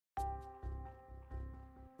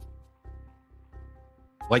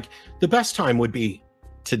Like, the best time would be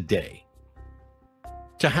today.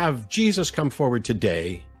 To have Jesus come forward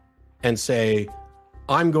today and say,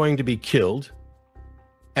 I'm going to be killed,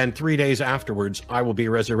 and 3 days afterwards, I will be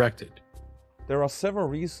resurrected. There are several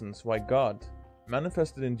reasons why God,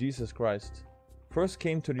 manifested in Jesus Christ, first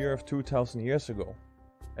came to the earth 2,000 years ago,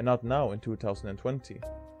 and not now in 2020.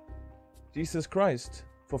 Jesus Christ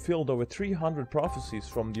fulfilled over 300 prophecies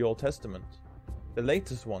from the Old Testament, the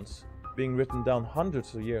latest ones being written down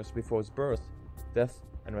hundreds of years before his birth, death,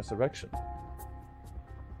 and resurrection.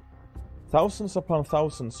 Thousands upon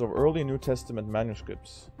thousands of early New Testament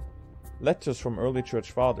manuscripts, letters from early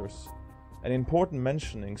church fathers, and important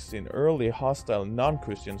mentionings in early hostile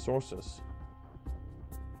non-Christian sources.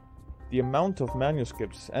 The amount of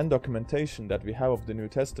manuscripts and documentation that we have of the New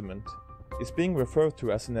Testament is being referred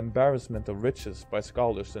to as an embarrassment of riches by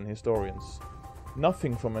scholars and historians.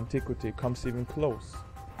 Nothing from antiquity comes even close.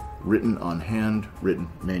 Written on handwritten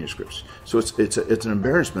manuscripts. So it's an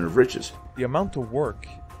embarrassment of riches. The amount of work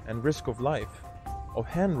and risk of life of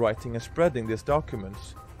handwriting and spreading these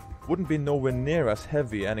documents wouldn't be nowhere near as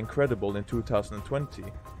heavy and incredible in 2020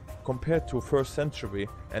 compared to 1st century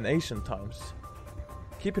and ancient times.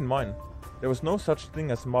 Keep in mind, there was no such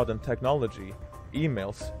thing as modern technology,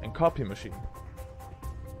 emails, and copy machine.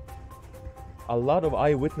 A lot of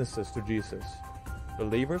eyewitnesses to Jesus,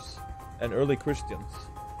 believers and early Christians,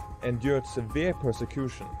 endured severe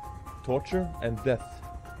persecution, torture, and death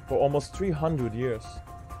for almost 300 years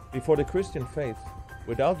before the Christian faith,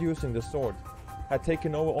 without using the sword, had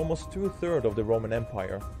taken over almost 2/3 of the Roman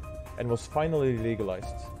Empire and was finally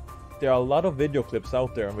legalized. There are a lot of video clips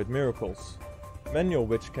out there with miracles, many of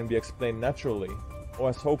which can be explained naturally or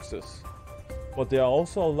as hoaxes, but there are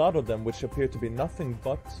also a lot of them which appear to be nothing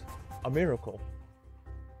but a miracle.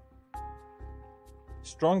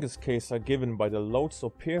 Strongest case are given by the loads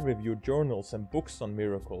of peer-reviewed journals and books on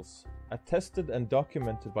miracles, attested and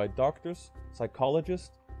documented by doctors,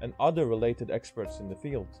 psychologists, and other related experts in the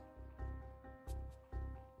field.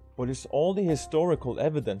 But it's all the historical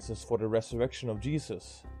evidences for the resurrection of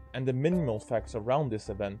Jesus and the minimal facts around this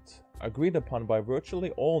event agreed upon by virtually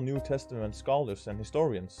all New Testament scholars and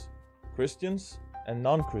historians, Christians and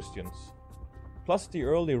non-Christians, plus the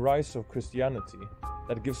early rise of Christianity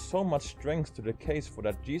that gives so much strength to the case for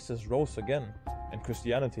that Jesus rose again and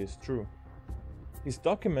Christianity is true. His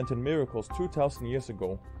documented miracles 2,000 years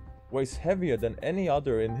ago weighs heavier than any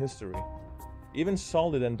other in history. Even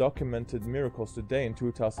solid and documented miracles today in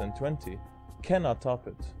 2020 cannot top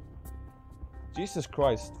it. Jesus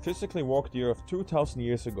Christ physically walked the earth 2,000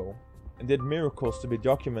 years ago and did miracles to be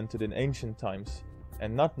documented in ancient times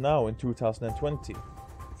and not now in 2020,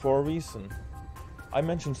 for a reason. I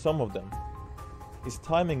mentioned some of them. His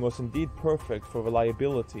timing was indeed perfect for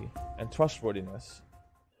reliability and trustworthiness.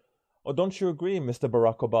 Or don't you agree, Mr.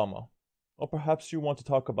 Barack Obama? Or perhaps you want to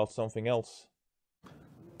talk about something else?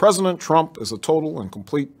 President Trump is a total and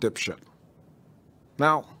complete dipshit.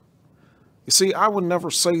 Now, you see, I would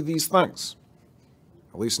never say these things,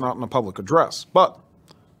 at least not in a public address, but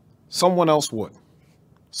someone else would.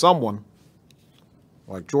 Someone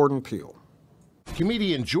like Jordan Peele.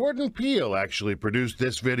 Comedian Jordan Peele actually produced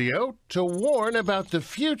this video to warn about the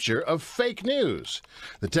future of fake news.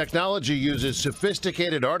 The technology uses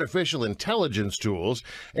sophisticated artificial intelligence tools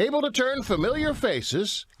able to turn familiar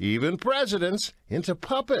faces, even presidents, into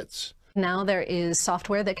puppets. Now there is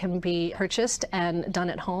software that can be purchased and done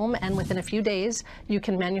at home, and within a few days you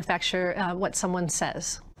can manufacture what someone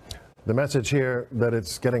says. The message here that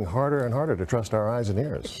it's getting harder and harder to trust our eyes and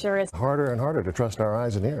ears. It sure is. Harder and harder to trust our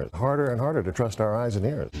eyes and ears. Harder and harder to trust our eyes and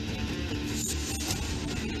ears.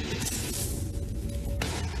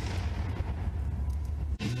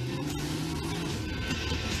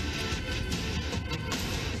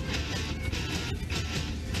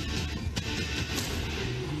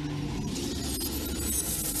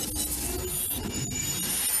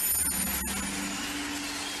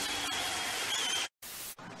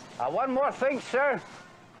 One more thing, sir.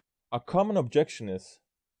 A common objection is,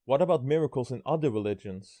 what about miracles in other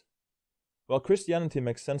religions? Well, Christianity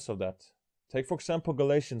makes sense of that. Take for example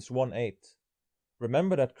Galatians 1:8.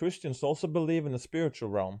 Remember that Christians also believe in the spiritual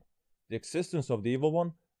realm, the existence of the evil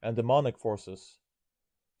one, and demonic forces.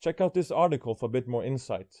 Check out this article for a bit more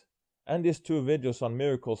insight, and these 2 videos on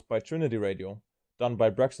miracles by Trinity Radio, done by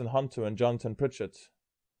Braxton Hunter and Jonathan Pritchett.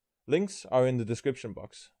 Links are in the description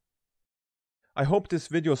box. I hope this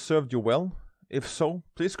video served you well. If so,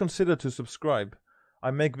 please consider to subscribe. I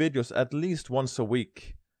make videos at least once a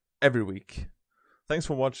week, every week. Thanks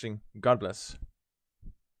for watching. God bless.